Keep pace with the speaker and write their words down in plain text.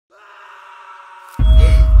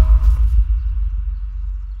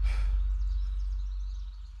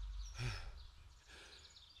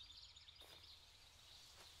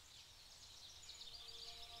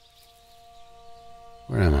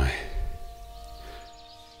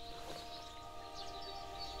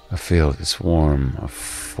A field that's warm, a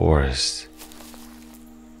forest.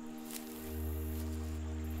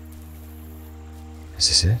 Is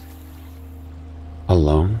this it?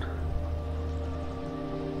 Alone?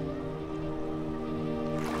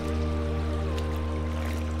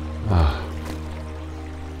 Ah,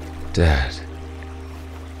 Dad.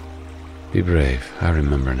 Be brave, I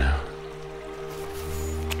remember now.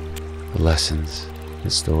 The lessons, the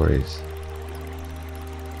stories.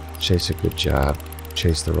 Chase a good job,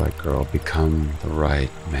 chase the right girl, become the right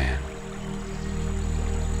man.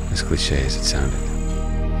 As cliche as it sounded.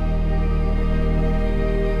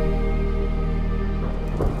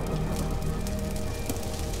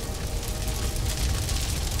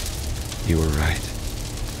 You were right.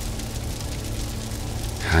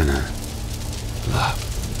 Hannah, love.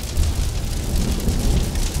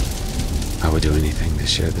 I would do anything to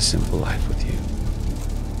share the simple life with you.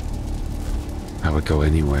 I would go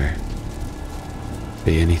anywhere,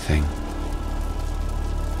 be anything.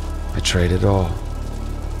 I trade it all.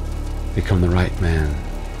 Become the right man,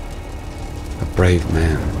 a brave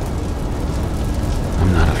man.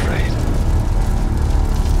 I'm not afraid.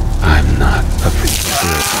 I'm not afraid.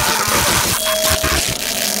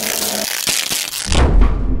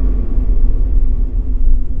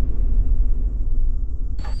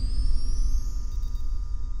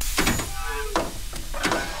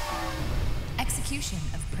 Execution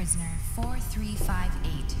of prisoner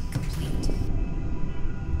 4358 complete.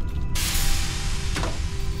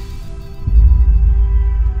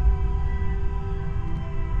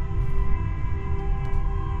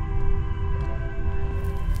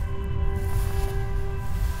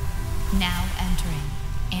 Now entering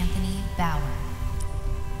Anthony Bauer.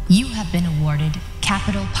 You have been awarded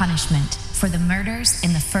capital punishment for the murders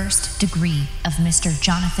in the first degree of Mr.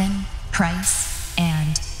 Jonathan Price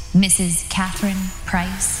and Mrs. Catherine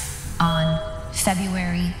Price on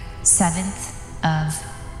February 7th of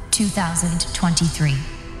 2023.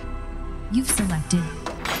 You've selected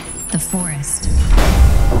the forest.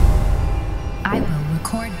 I will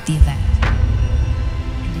record the event.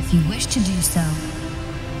 And if you wish to do so,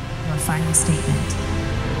 your final statement.